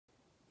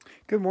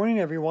Good morning,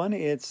 everyone.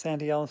 It's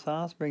Sandy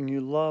Alsas bringing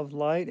you love,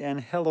 light, and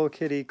Hello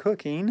Kitty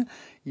cooking,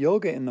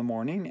 yoga in the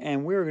morning,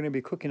 and we're going to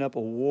be cooking up a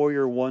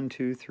warrior 1,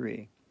 2,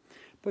 3.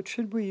 But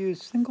should we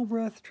use single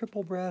breath,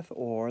 triple breath,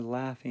 or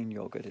laughing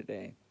yoga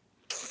today?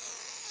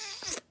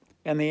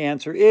 And the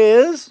answer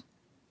is,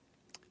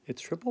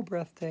 it's triple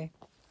breath day.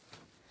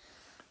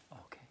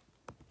 Okay.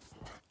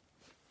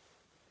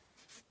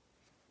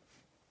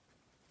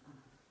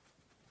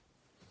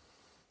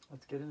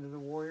 Let's get into the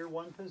warrior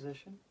 1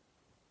 position.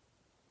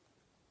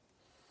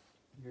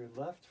 Your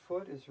left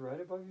foot is right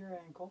above your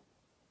ankle.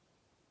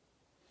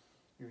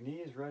 Your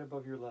knee is right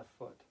above your left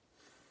foot.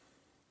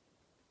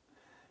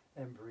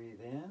 And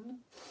breathe in,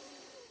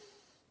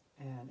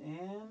 and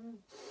in,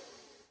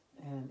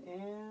 and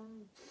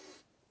in,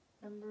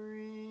 and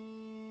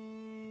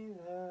breathe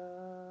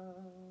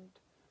out.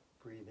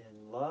 Breathe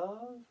in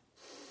love,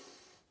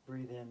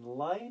 breathe in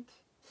light,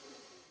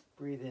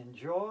 breathe in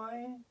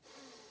joy,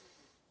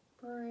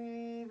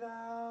 breathe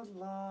out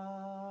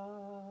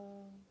love.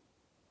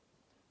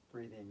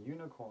 Breathe in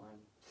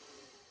unicorn,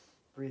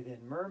 breathe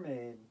in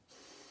mermaid,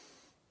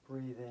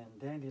 breathe in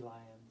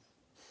dandelions,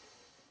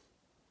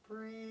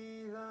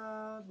 breathe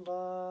out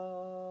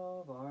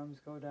love. Arms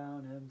go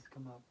down, hands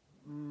come up.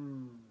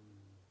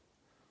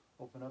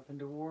 Open up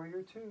into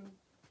warrior 2.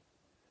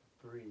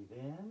 Breathe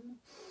in,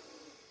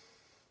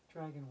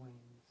 dragon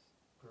wings.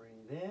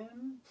 Breathe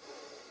in,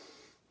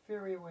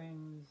 fairy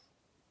wings.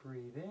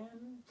 Breathe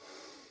in,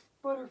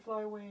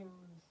 butterfly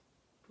wings.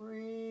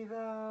 Breathe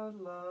out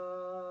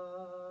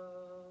love.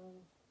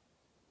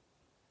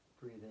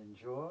 Breathe in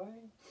joy.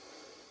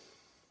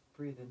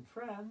 Breathe in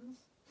friends.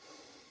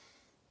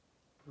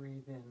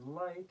 Breathe in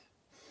light.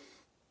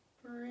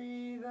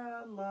 Breathe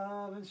out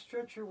love and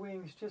stretch your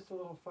wings just a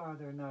little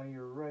farther. Now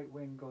your right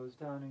wing goes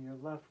down and your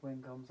left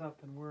wing comes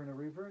up, and we're in a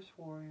reverse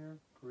warrior.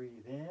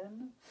 Breathe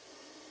in,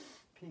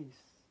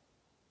 peace.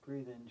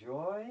 Breathe in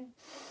joy.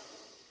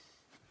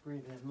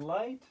 Breathe in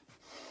light.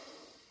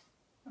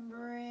 And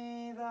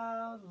breathe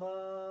out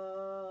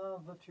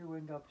love. Lift your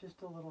wing up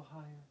just a little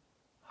higher.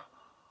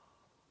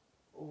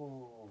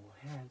 Oh,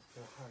 hands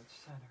to heart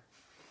center.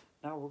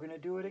 Now we're going to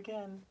do it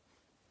again.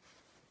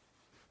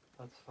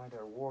 Let's find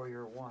our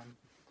warrior 1.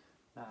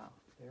 Now,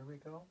 there we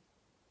go.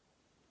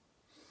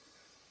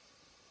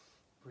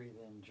 Breathe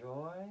in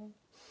joy.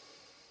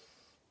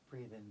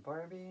 Breathe in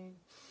Barbie.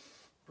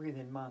 Breathe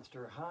in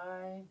Monster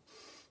High.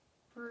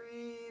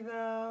 Breathe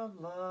out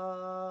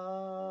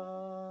love.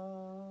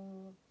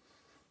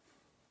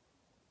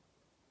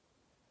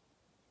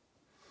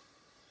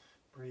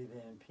 Breathe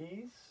in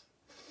peace.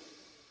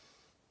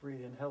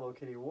 Breathe in Hello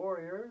Kitty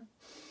Warrior.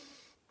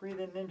 Breathe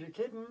in Ninja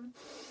Kitten.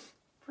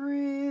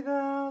 Breathe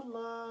out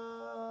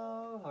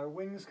love. Our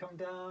wings come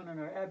down and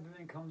our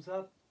abdomen comes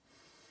up.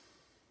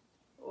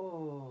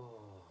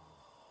 Oh.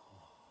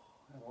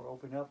 And we'll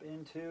open up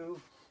into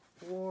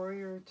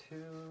warrior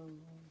 2.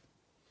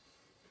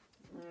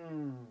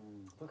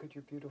 Look at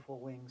your beautiful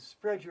wings.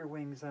 Spread your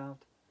wings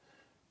out.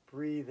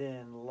 Breathe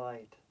in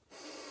light.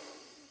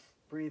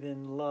 Breathe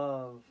in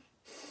love.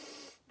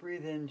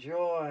 Breathe in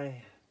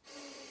joy.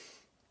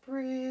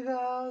 Breathe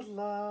out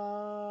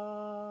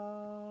love.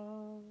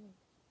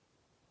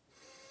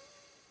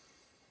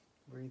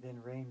 Breathe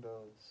in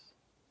rainbows.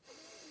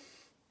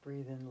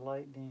 Breathe in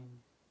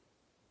lightning.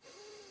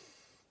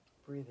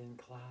 Breathe in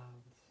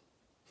clouds.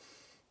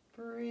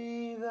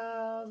 Breathe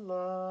out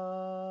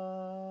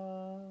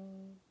love.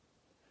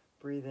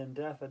 Breathe in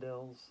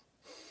daffodils.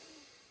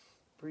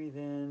 Breathe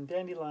in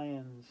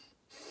dandelions.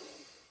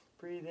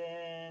 Breathe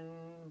in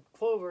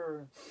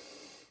clover.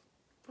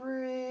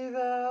 Breathe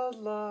out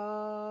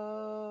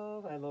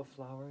love. I love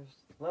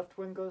flowers. Left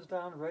wing goes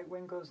down, right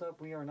wing goes up.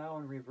 We are now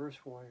in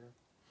reverse warrior.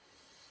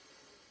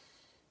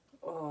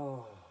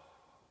 Oh.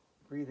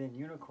 Breathe in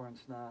unicorn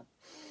snot.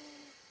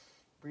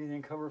 Breathe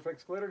in Cover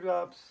FX glitter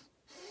drops.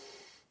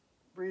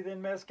 Breathe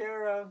in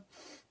mascara.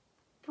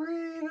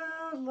 Breathe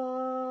out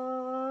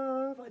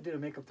love. I did a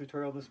makeup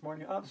tutorial this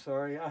morning. I'm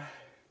sorry.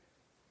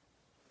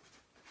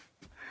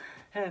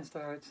 Hands to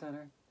heart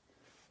center.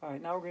 All right,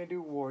 now we're going to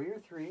do warrior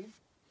 3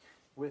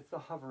 with the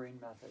hovering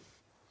method.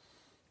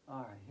 All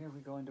right, here we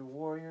go into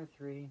warrior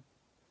 3.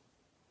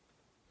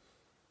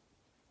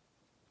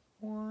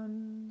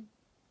 1,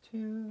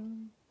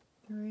 2,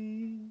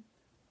 3,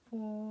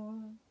 4,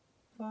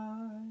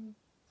 5,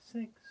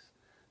 6,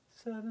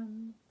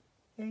 7,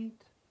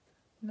 8,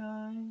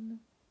 9,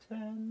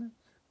 10,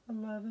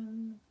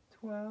 11,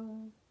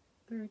 12,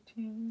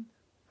 13,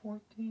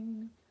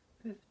 14,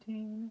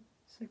 15,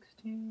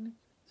 16,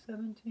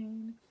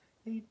 17,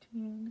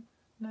 18,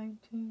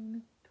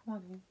 19,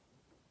 20.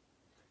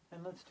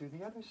 And let's do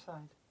the other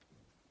side.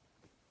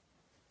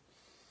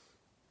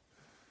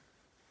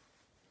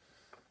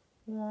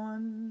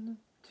 1,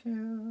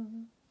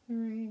 2,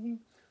 3,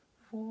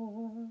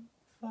 4,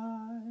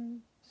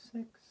 5,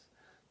 6,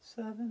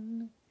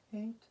 7,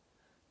 8,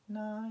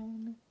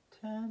 9,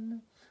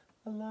 10,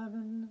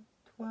 11,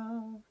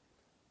 12,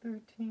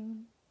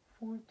 13,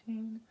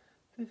 14,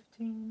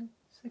 15,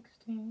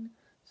 16,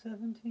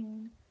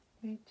 17,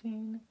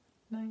 18,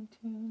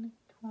 19,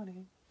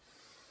 20.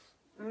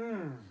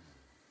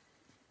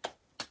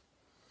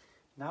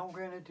 Now we're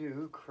going to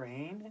do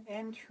crane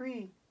and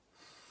tree.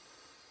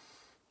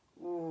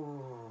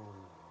 Ooh.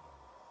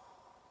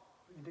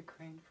 Into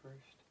crane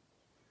first.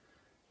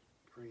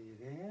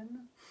 Breathe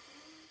in,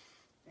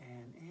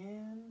 and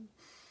in,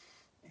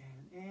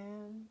 and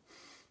in,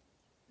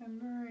 and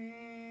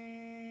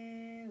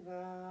breathe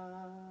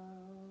out.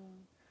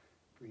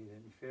 Breathe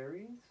in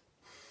fairies.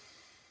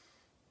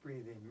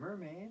 Breathe in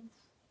mermaids.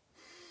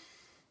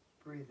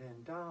 Breathe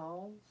in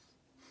dolls.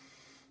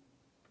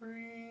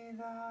 Breathe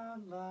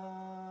out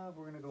love.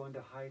 We're going to go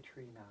into high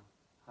tree now.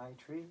 High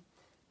tree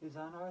is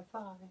on our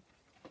thigh.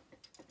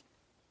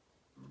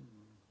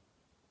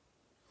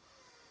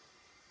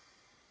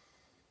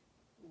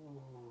 Ooh.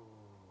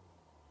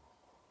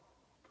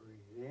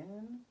 Breathe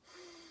in,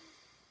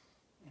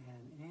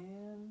 and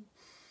in,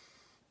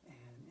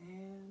 and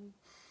in,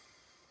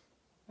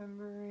 and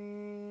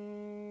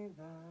breathe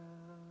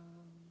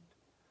out.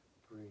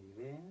 Breathe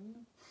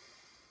in,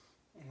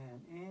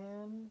 and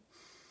in,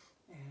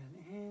 and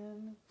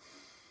in,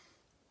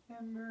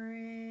 and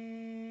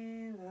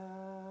breathe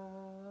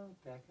out.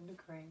 Back into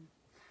crane.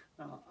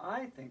 Now,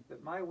 I think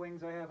that my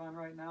wings I have on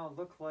right now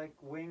look like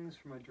wings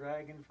from a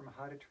dragon from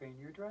How to Train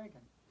Your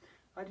Dragon.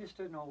 I just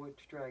don't know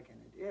which dragon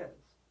it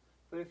is.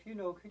 But if you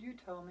know, could you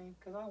tell me?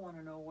 Because I want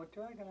to know what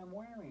dragon I'm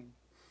wearing.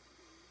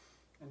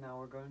 And now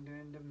we're going to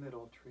into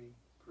middle tree.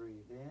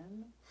 Breathe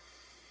in,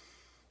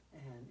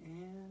 and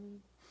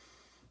in,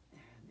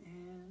 and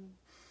in,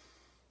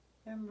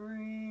 and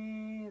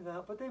breathe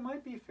out. But they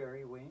might be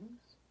fairy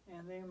wings,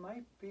 and they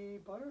might be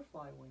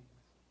butterfly wings.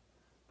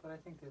 But I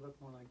think they look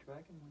more like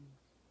dragon wings.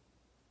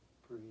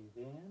 Breathe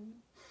in,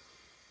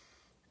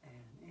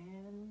 and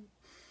in,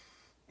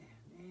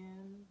 and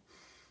in,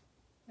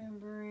 and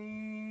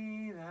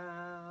breathe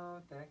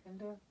out. Back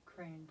into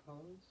crane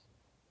pose.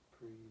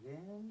 Breathe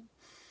in,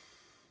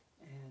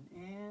 and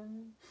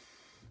in,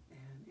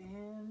 and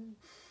in,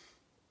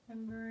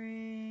 and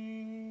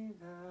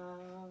breathe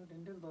out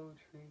into low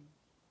tree.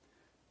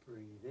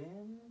 Breathe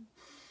in,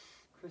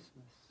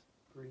 Christmas.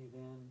 Breathe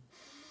in,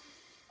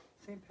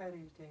 St.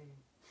 Patty's Day.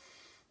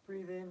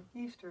 Breathe in,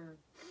 Easter.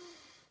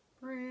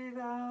 Breathe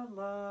out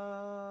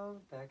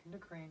love. Back into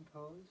crane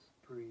pose.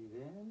 Breathe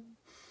in,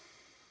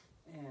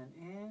 and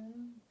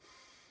in,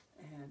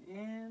 and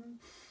in,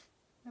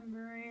 and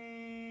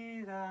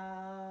breathe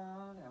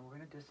out. And we're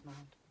going to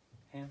dismount.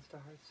 Hands to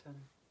heart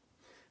center.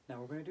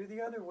 Now we're going to do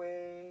the other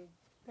way.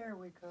 There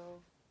we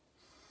go.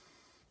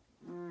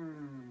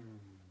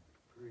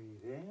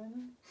 Breathe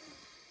in,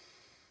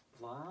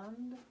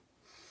 blonde.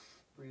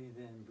 Breathe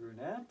in,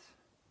 brunette.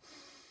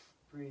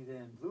 Breathe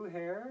in, blue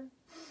hair.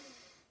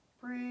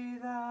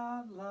 Breathe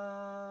out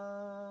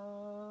love.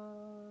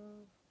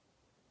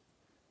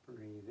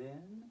 Breathe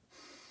in,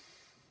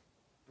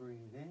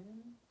 breathe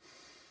in,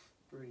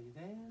 breathe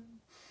in,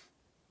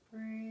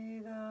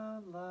 breathe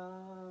out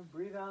love.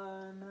 Breathe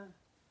on.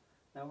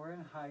 Now we're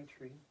in high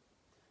tree.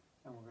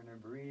 And we're going to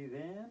breathe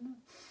in,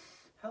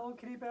 Hello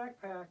Kitty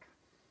backpack.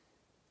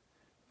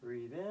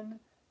 Breathe in,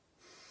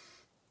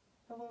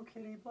 Hello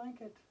Kitty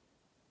blanket.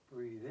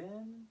 Breathe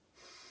in,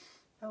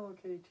 Hello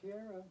Kitty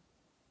tiara.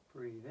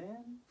 Breathe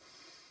in,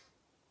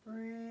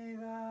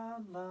 breathe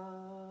out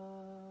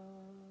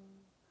love.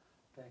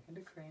 Back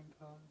into crane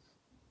pose.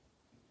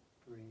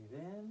 Breathe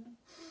in,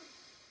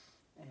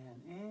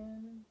 and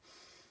in,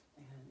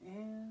 and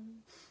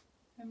in,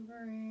 and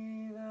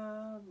breathe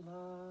out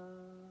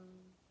love.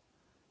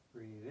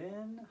 Breathe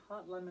in,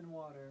 hot lemon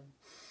water.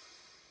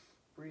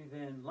 Breathe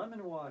in,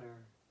 lemon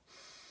water.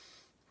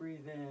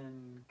 Breathe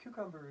in,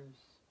 cucumbers.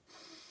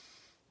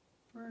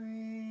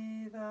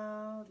 Breathe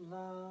out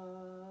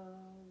love.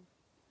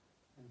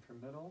 And for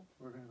middle,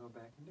 we're going to go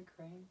back into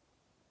crane.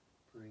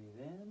 Breathe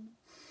in,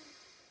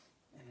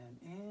 and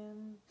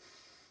in,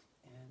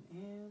 and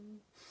in,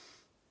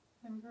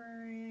 and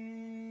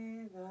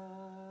breathe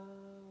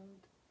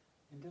out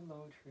into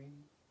low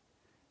tree.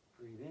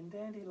 Breathe in,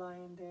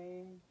 dandelion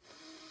day.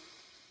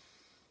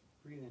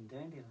 Breathe in,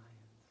 dandelions.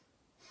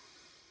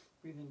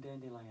 Breathe in,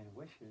 dandelion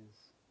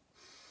wishes.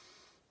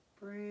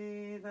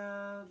 Breathe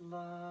out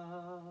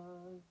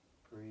love.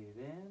 Breathe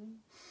in,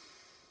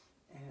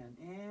 and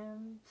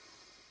in,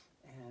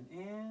 and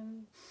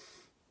in,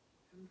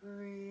 and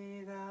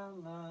breathe out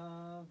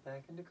love.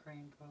 Back into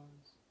crane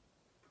pose.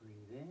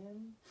 Breathe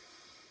in,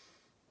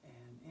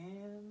 and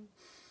in,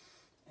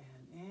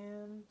 and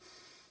in,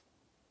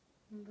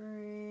 and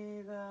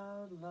breathe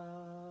out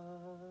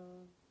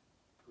love.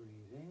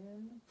 Breathe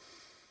in,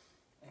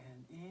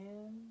 and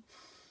in,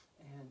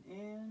 and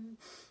in,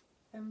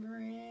 and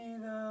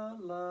breathe out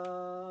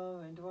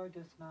love into our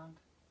dismount.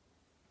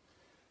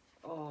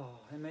 Oh,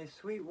 and may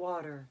sweet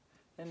water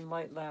and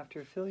light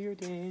laughter fill your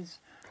days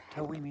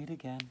till we meet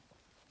again.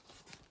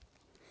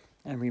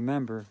 And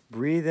remember,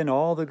 breathe in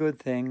all the good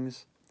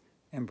things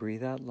and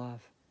breathe out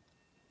love.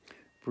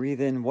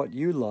 Breathe in what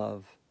you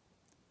love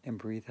and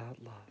breathe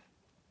out love.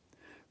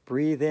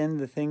 Breathe in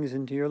the things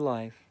into your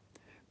life.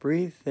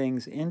 Breathe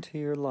things into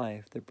your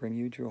life that bring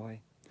you joy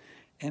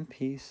and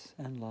peace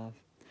and love.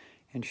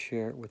 and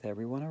share it with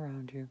everyone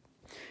around you.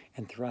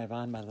 And thrive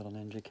on, my little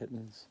ninja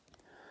kittens.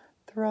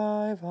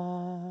 Thrive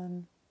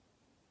on.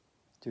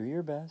 Do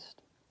your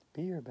best.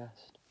 Be your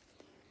best.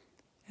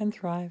 And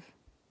thrive.